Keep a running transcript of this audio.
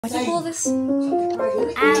What do you call this? Ow.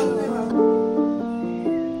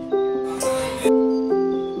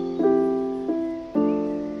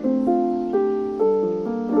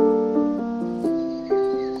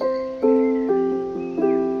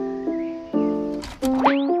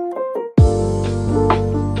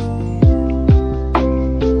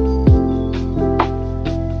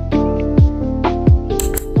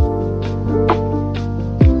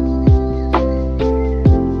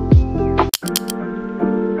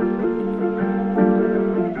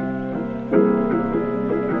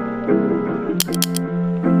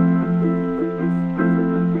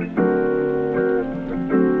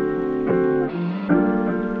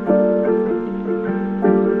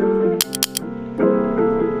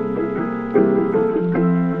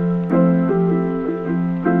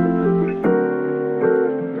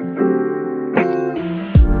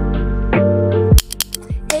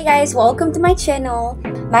 Hey guys, welcome to my channel.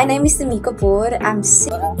 My name is Tamika Boor. I'm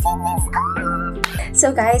 17 years old.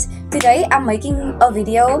 So guys, today I'm making a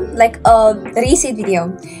video, like a reset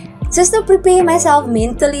video, just to prepare myself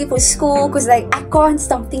mentally for school, because like I can't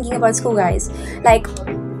stop thinking about school, guys. Like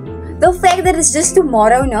the fact that it's just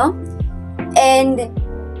tomorrow, no? And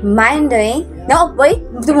Monday, no wait,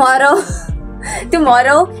 tomorrow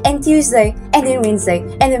tomorrow and Tuesday and then Wednesday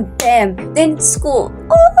and then bam, then school.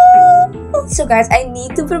 So guys, I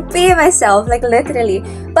need to prepare myself, like literally.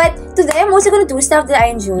 But today I'm also gonna do stuff that I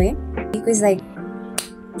enjoy, because like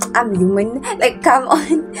I'm human, like come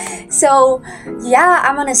on. So yeah,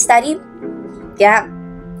 I'm gonna study. Yeah,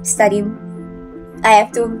 study. I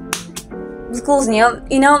have to. School's near,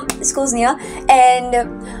 you know, school's near. And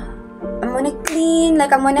I'm gonna clean,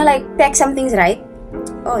 like I'm gonna like pack some things, right?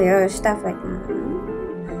 Oh yeah, stuff like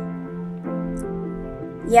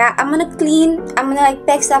yeah, I'm gonna clean, I'm gonna like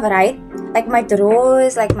pack stuff, right? Like my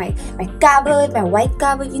drawers, like my cupboard, my white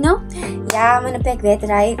cupboard, you know? Yeah, I'm gonna pack that,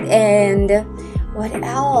 right? And what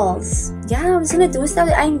else? Yeah, I'm just gonna do stuff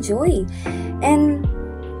that I enjoy and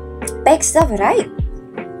pack stuff, right?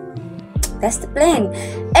 That's the plan.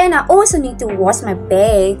 And I also need to wash my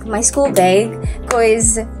bag, my school bag,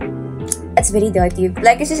 because it's very dirty.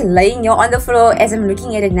 Like it's just laying here on the floor as I'm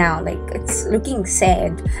looking at it now. Like it's looking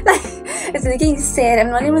sad. Like it's looking sad.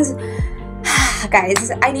 I'm not even.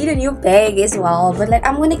 Guys, I need a new bag as well. But like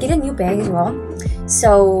I'm gonna get a new bag as well.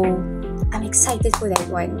 So I'm excited for that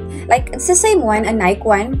one. Like it's the same one, a Nike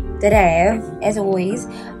one that I have as always.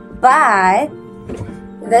 But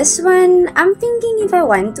this one, I'm thinking if I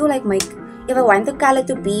want to like if I want the color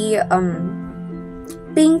to be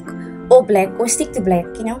pink or black, or stick to black,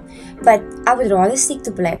 you know. But I would rather stick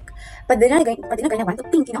to black. But then again, I want the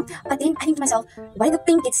pink, you know. But then I think to myself, why the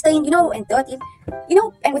pink gets stained, you know, and dirty, you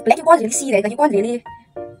know. And with black, you can't really see that. Like you can't really,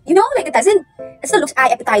 you know, like it still looks eye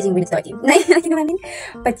appetizing when it's dirty. You know what I mean?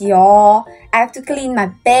 But yeah, I have to clean my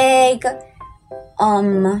bag.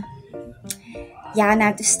 Yeah, and I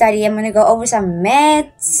have to study. I'm gonna go over some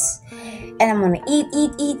maths, and I'm gonna eat.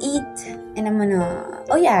 And I'm gonna,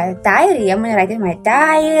 oh yeah, diary. I'm gonna write in my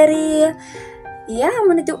diary. Yeah, I'm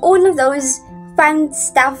gonna do all of those fun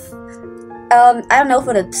stuff. I don't know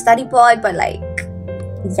for the study part, but like,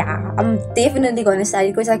 yeah, I'm definitely gonna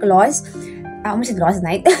study, because like I almost said last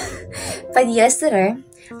night, but yesterday,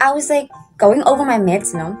 I was like going over my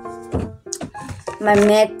maths, you know, my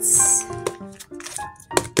maths,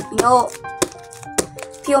 you know,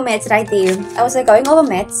 pure maths right there. I was like going over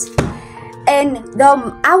maths, and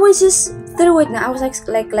I was just through it now. I was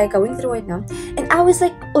like going through it now, and I was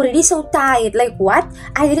like already so tired. Like what?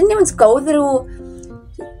 I didn't even go through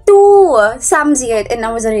 2 sums yet, and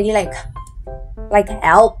I was already like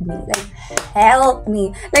help me,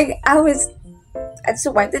 like I just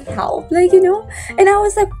wanted help, like, you know. And I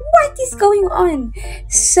was like, what is going on?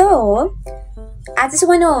 So I just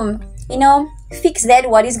want to, you know, fix that,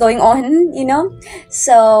 what is going on, you know.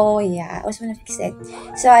 So yeah, I also want to fix that.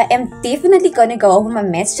 So I am definitely gonna go over my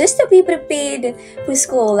maths just to be prepared for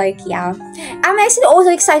school. Like yeah, I'm actually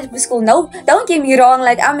also excited for school. No, don't get me wrong,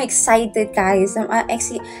 like I'm excited, guys. I'm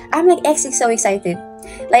actually so excited.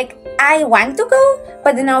 Like I want to go,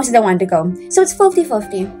 but then I also don't want to go, so it's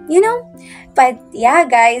 50-50, you know. But yeah,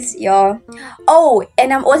 guys, yeah. Oh,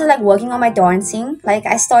 and I'm also like working on my dancing. Like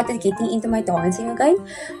I started getting into my dancing again.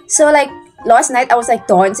 So like last night I was like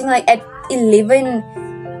dancing like at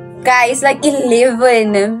 11, guys, like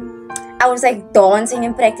 11. I was like dancing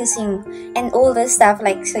and practicing and all this stuff.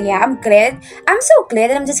 Like, so yeah, I'm so glad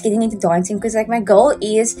that I'm just getting into dancing, because like my goal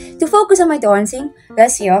is to focus on my dancing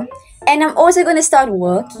this year. And I'm also gonna start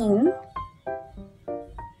working.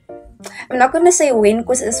 I'm not gonna say when,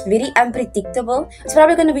 because it's very unpredictable. It's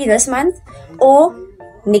probably gonna be this month or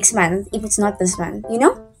next month if it's not this month, you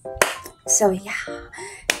know. So yeah,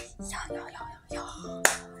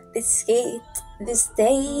 This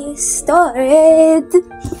day started.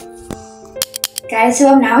 Guys, so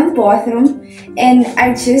I'm now in the bathroom and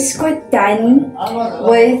I just got done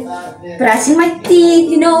with brushing my teeth,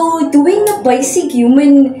 you know, doing the basic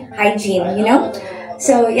human hygiene, you know.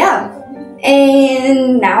 So yeah,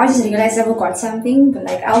 and now I just realized I forgot something, but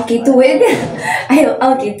like I'll get to it.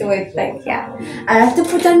 I'll get to it. Like yeah, I have to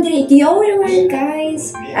put on the deodorant,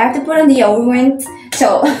 guys. I have to put on the deodorant.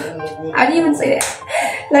 So how do you even say that?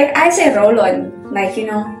 Like I say roll on, like you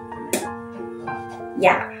know.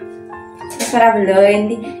 Yeah. That's what I've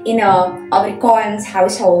learned in a Afrikaans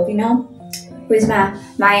household, you know, because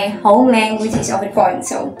my home language is Afrikaans.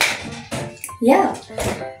 So yeah,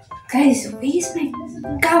 guys, where's my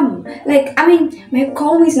comb? Like I mean, my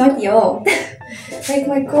comb is not here. Like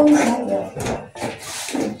my comb is not here.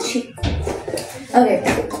 Cheek. Okay,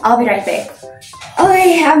 I'll be right back.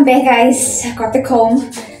 Okay, I'm back, guys. I got the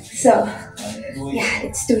comb. So yeah,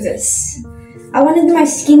 let's do this. I want to do my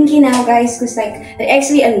skincare now, guys, because like it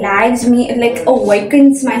actually alives me, it like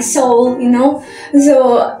awakens my soul, you know.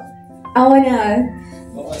 So I wanna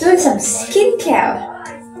do some skincare.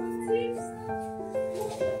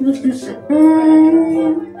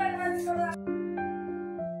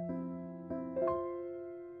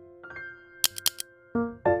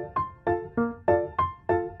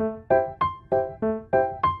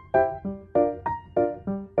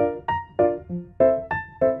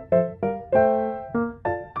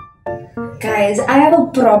 Guys, I have a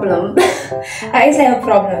problem. I have a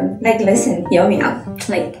problem. Like, listen, hear me out.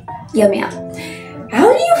 Like, hear me out.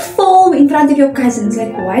 How do you film in front of your cousins?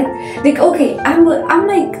 Like, what? Like, okay, I'm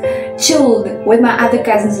like chilled with my other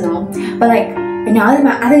cousins now, but like now that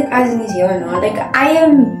my other cousin is here now, like I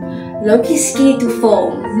am low-key scared to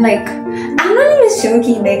film. Like, I'm not even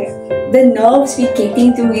joking. Like, the nerves be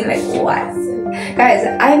getting to me. Like, what? Guys,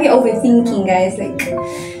 I be overthinking, guys. Like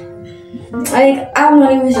I'm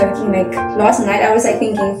not even joking. Like last night I was like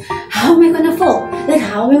thinking, how am I gonna film? Like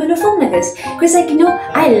how am I gonna film like this? Because like you know,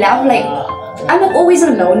 I love like I'm like always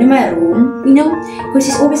alone in my room, you know, because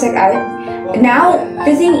she's always like out. Now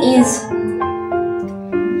the thing is,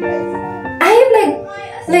 I am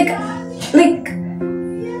like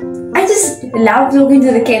I just love looking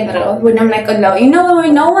to the camera when I'm like alone, you know,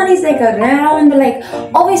 when no one is like around. But like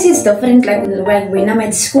obviously it's different like when I'm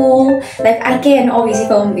at school. Like I can obviously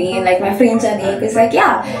film me, like my friends are there, because like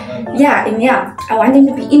yeah, I want them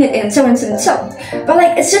to be in it and so and so and so. But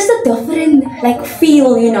like it's just a different like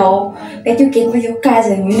feel, you know, that you get with your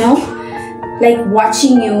cousin, you know, like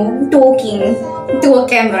watching you talking to a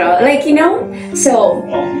camera, like you know. So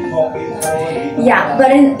yeah,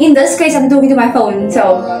 but in this case I'm talking to my phone.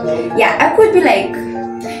 So yeah, I could be like,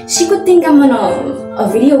 she could think I'm on a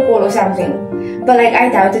video call or something, but like I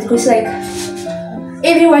doubt it, because like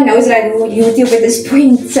everyone knows that I do YouTube at this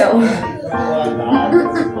point. So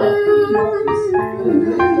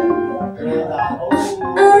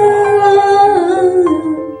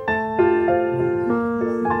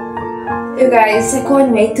you guys, I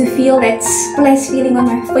can't wait to feel that splash feeling on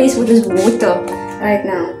my face with this water right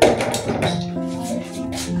now.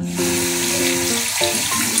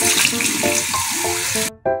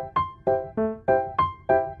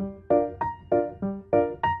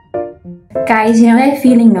 Guys, you know that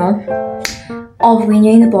feeling now of when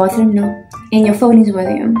you're in the bathroom now and your phone is with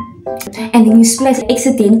you and then you splash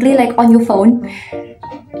accidentally like on your phone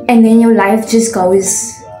and then your life just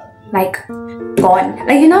goes like gone.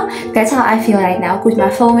 Like you know, that's how I feel right now, because my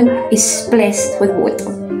phone is splashed with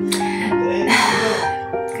water.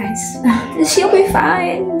 Guys, she'll be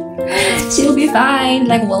fine. She'll be fine.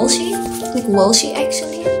 Like will she? Like will she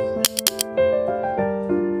actually?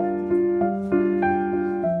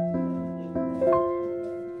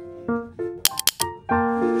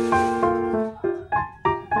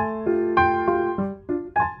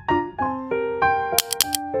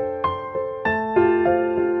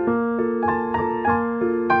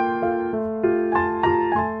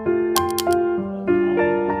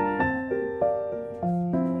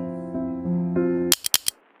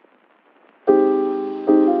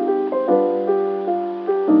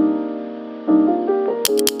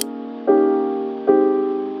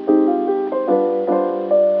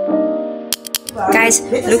 Guys,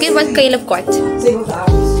 look at what Caleb got. He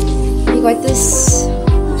got this,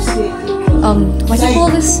 what do you call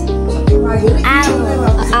this?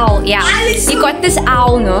 Owl, yeah. He got this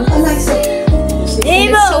owl, no? So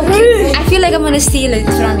I feel like I'm gonna steal it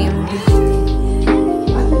from him.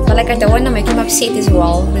 But like I don't want to make him upset as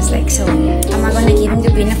well. It's like, so am I gonna give him the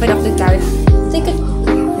benefit of the doubt? Take it.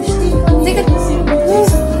 Take it.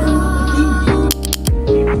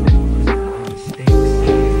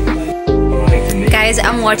 guys,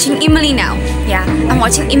 I'm watching Emily now. Yeah, I'm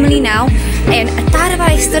watching Emily now. And I thought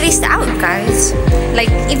about it stressed out, guys. Like,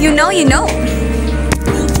 if you know, you know.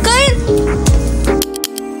 Good.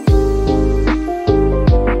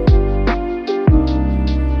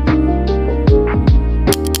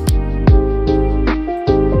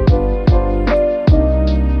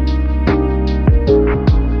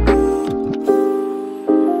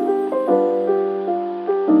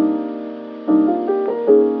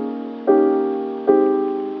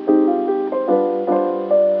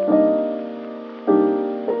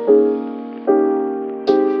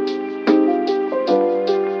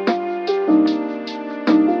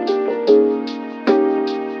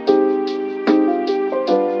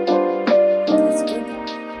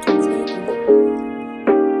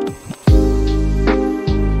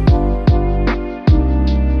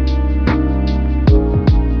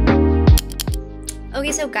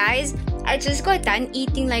 Okay, so guys, I just got done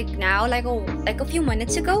eating like now, like a few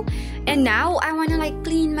minutes ago, and now I wanna like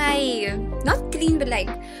clean my, not clean, but like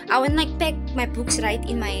I wanna like pack my books right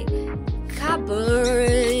in my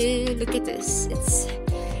cupboard. Look at this. It's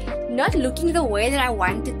not looking the way that I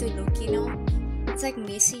want it to look, you know. It's like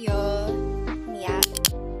messier. Yeah.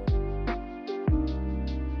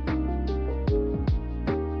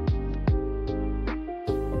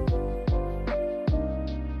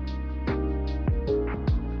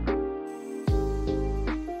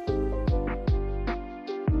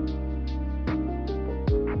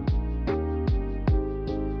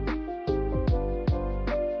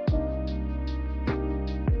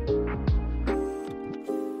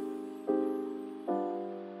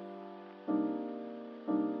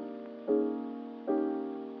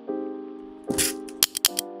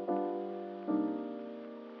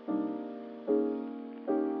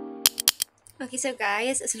 Okay, so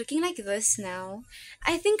guys, it's looking like this now.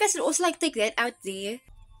 I think I should also like take that out there,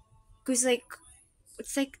 cause like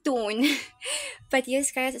it's like torn. But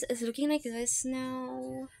yes, guys, it's looking like this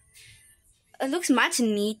now. It looks much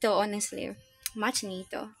neater, honestly, much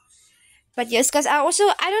neater. But yes, guys, I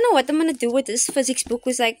don't know what I'm gonna do with this physics book.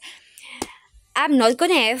 Cause like I'm not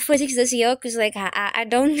gonna have physics this year. Cause like I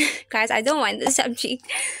don't, guys, I don't want this subject.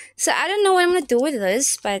 So I don't know what I'm gonna do with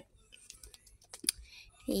this, but.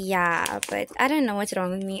 Yeah, but I don't know what's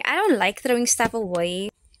wrong with me. I don't like throwing stuff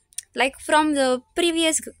away. Like from the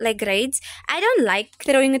previous like grades, I don't like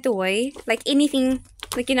throwing it away. Like anything,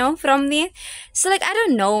 like you know, from there. So like I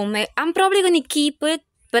don't know. I'm probably gonna keep it,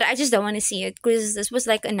 but I just don't want to see it because this was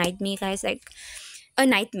like a nightmare, guys. Like a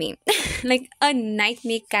nightmare, like a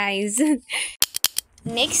nightmare, guys.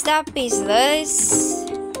 Next up is this.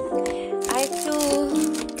 I have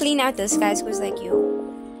to clean out this, guys, because like yo,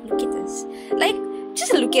 look at this. Like.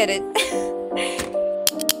 Just look at it.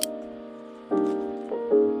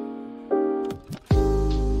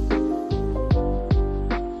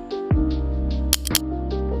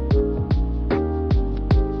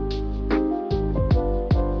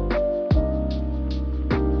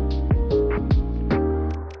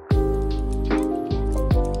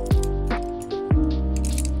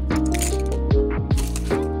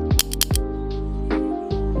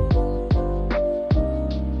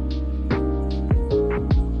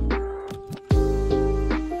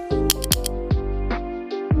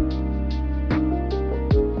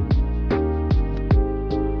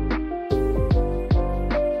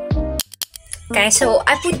 Guys, so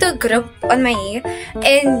I put the grip on my hair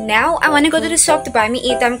and now I want to go to the shop to buy me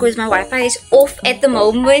airtime because my Wi-Fi is off at the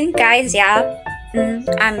moment, guys. Yeah,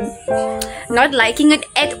 I'm not liking it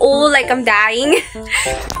at all. Like I'm dying.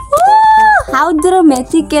 How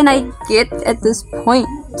dramatic can I get at this point?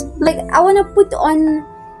 Like I want to put on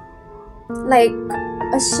like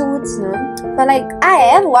a suit, no? But like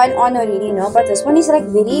I have one on already, no? But this one is like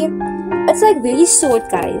very. It's like very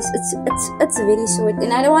short, guys. It's very short,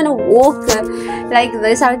 and I don't want to walk like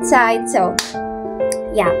this outside. So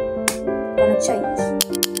yeah, I'm gonna change.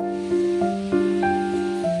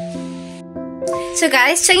 So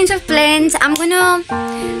guys, change of plans. I'm gonna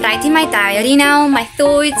write in my diary now my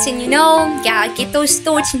thoughts, and you know, yeah, get those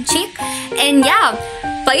thoughts in check. And yeah,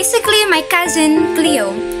 basically my cousin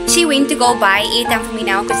Cleo, she went to go buy airtime for me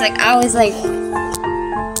now because like I was like,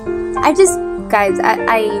 I just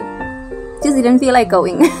didn't feel like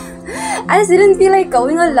going. I just didn't feel like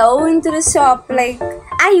going alone to the shop. Like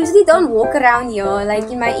I usually don't walk around here, like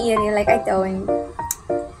in my area. Like I don't.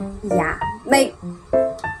 Yeah, like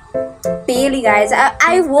barely, guys.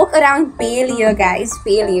 I walk around barely here, guys.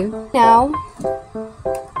 Barely. Now,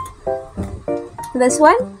 this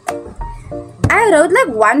one, I wrote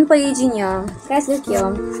like one page in here. Guys, look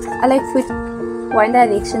here. I like put One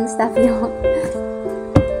Direction stuff here.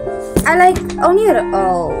 I like only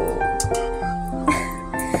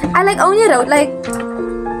I like only wrote like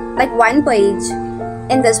one page,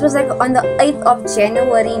 and this was like on the 8th of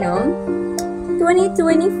January, no,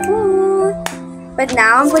 2024. But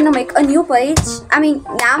now I'm gonna make a new page. I mean,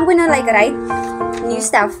 now I'm gonna like write new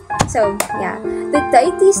stuff. So yeah, the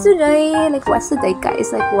date is today. Like, what's the date,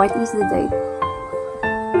 guys? Like, what is the date?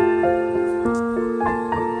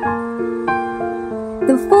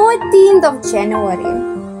 The 14th of January.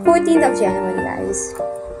 14th of January, guys.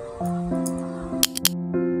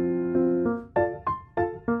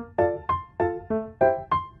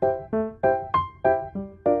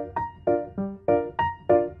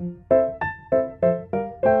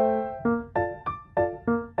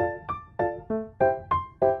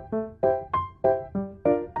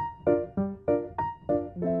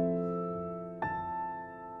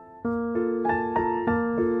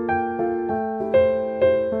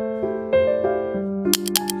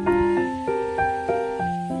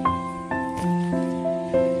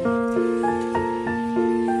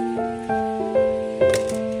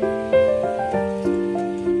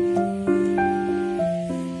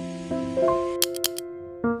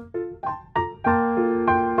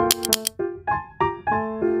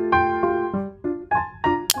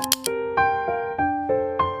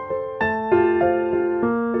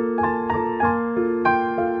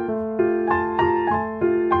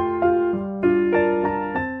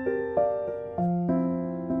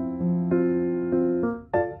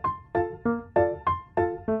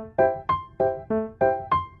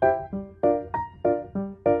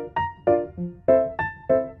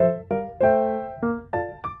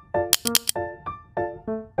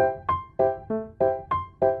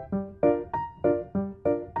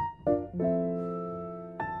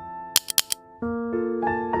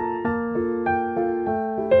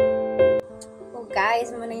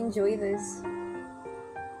 Guys, I'm gonna enjoy this.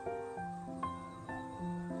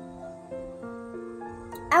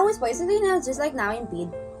 I was basically just like now in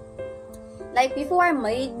bed. Like before I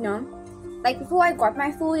made, like before I got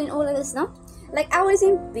my food and all of this, like I was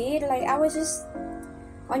in bed, like I was just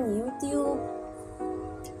on YouTube.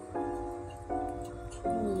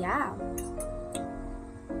 Yeah.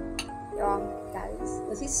 Yeah, guys,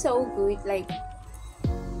 this is so good. Like,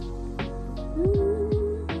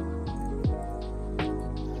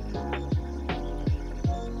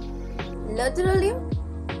 literally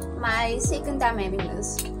my second time having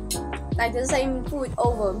this, like the same food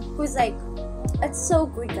over, because like it's so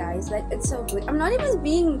good, guys. Like, it's so good. I'm not even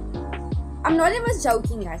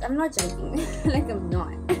joking, guys. I'm not joking. Like, I'm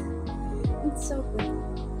not. It's so good.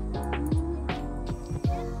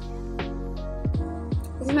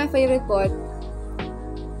 This is my favorite part.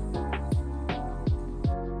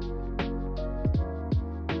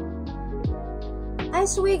 I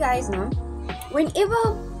swear, guys,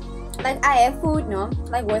 whenever like I have food,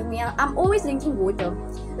 like with me, I'm always drinking water.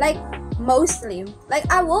 Like, mostly.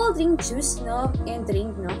 Like, I will drink juice, and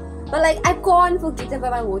drink, but like I can't forget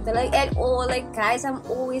about my water, like at all. Like, guys, I'm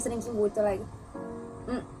always drinking water, like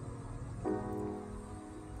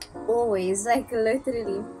always, like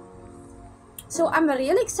literally. So I'm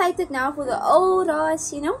really excited now for the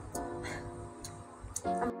OUTT,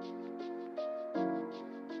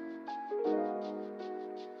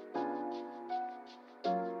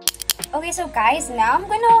 Okay, so guys, now I'm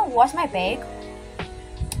gonna wash my bag,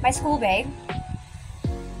 my school bag.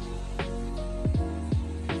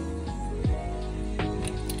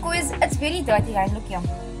 Because it's very dirty, guys. Look here.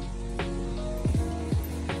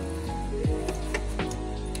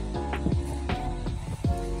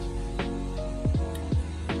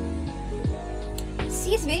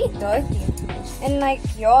 See, it's very dirty. And like,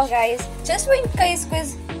 yo, guys, just in case,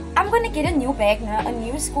 because I'm gonna get a new bag now, a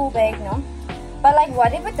new school bag now. But like,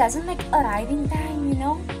 what if it doesn't like arrive in time,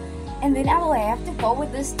 and then I will have to go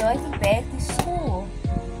with this dirty bag to school.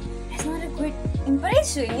 That's not a good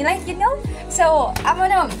impression, So I'm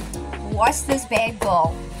gonna wash this bag,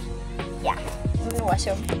 girl. Yeah, I'm gonna wash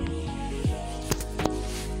them.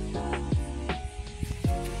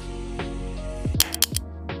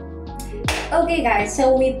 Okay, guys,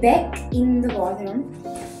 so we're back in the bathroom,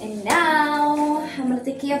 and now I'm gonna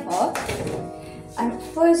take care of her. I'm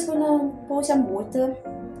first gonna pour some water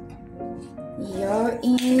here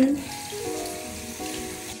in.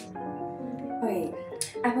 Wait,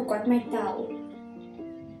 I forgot my towel.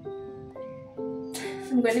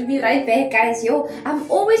 I'm gonna be right back, guys. Yo,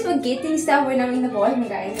 I'm always forgetting stuff when I'm in the bathroom,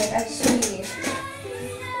 guys. Like, I swear.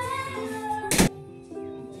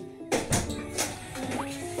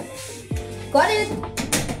 Got it.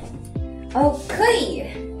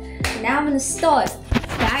 Okay, now I'm gonna start.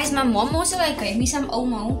 Guys, my mom also like gave me some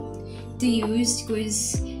Omo to use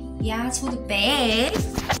because, yeah, it's for the bag.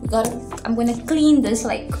 I'm gonna clean this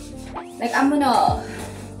like Like I'm gonna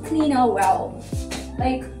clean her well,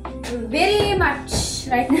 like very much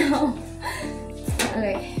right now.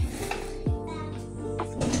 Okay.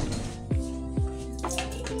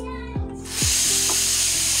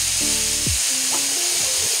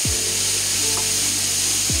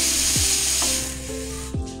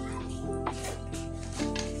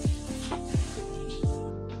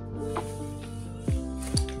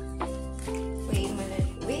 Wait a minute,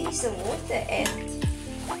 where is the water at?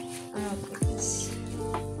 Oh goodness.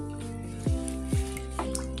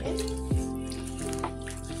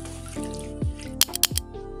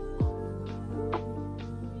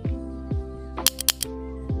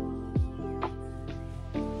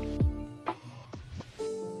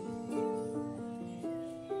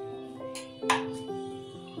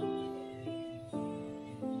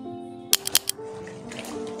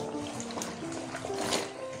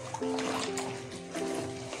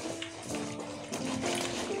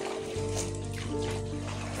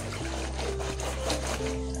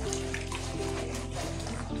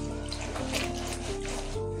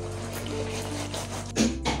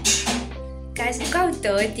 Guys, look how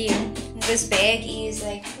dirty this bag is.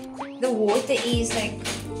 Like, the water is like,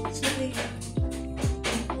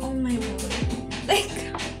 oh my word. Like,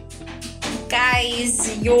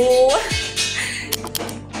 guys, yo.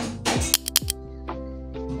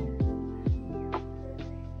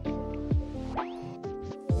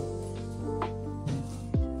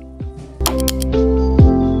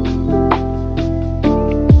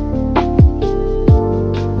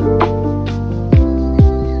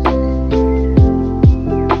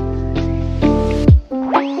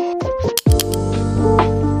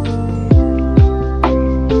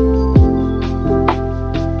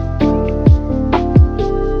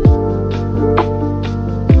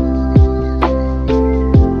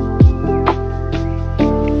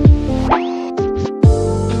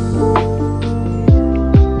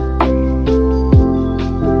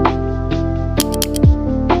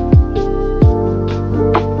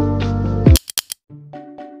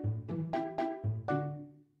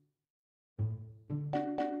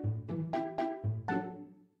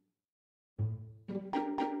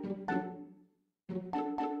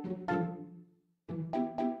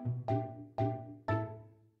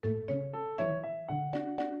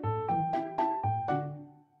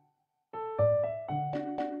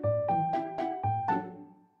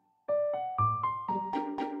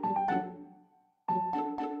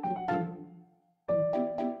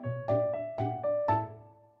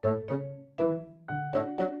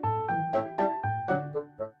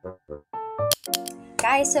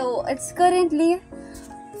 Guys, so it's currently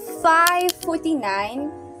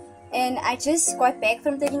 5:49 and I just got back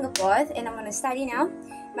from taking a bath and I'm gonna study now.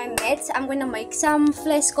 My maths, I'm gonna make some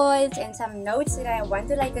flashcards and some notes that I want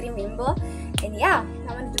to like remember, and yeah, I'm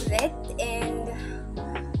gonna do that. And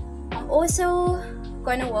I'm also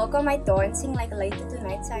gonna work on my dancing like later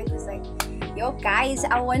tonight. So I was like, yo guys,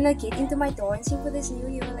 I wanna get into my dancing for this new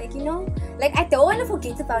year, like, you know, like I don't wanna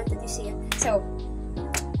forget about it this year, so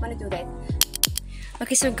I'm gonna do that.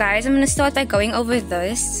 Okay, so guys, I'm gonna start by going over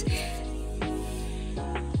this.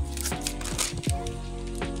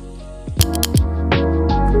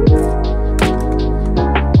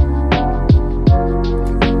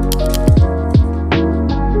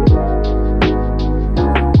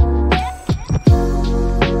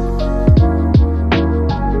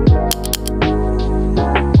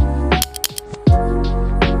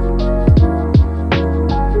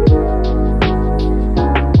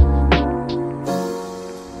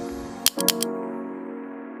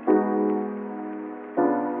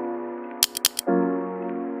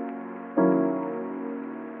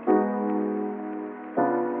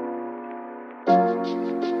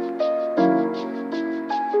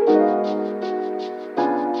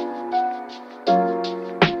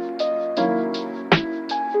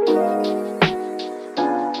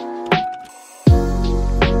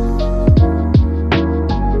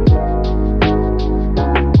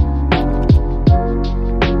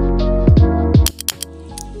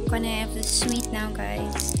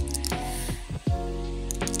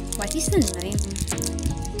 What is the name?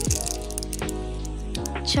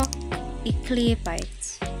 Clear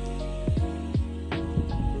bites.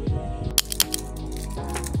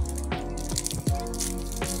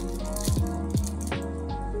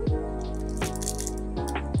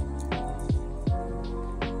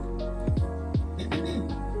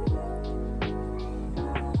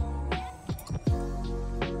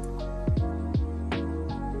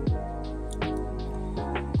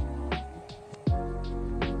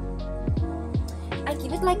 I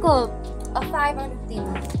give it like a 5 out of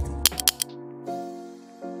 10.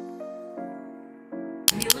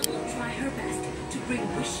 to bring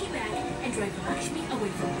Wishy back and drive Lakshmi away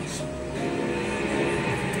from Wishy.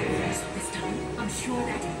 So this time, I'm sure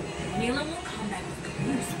that Neela won't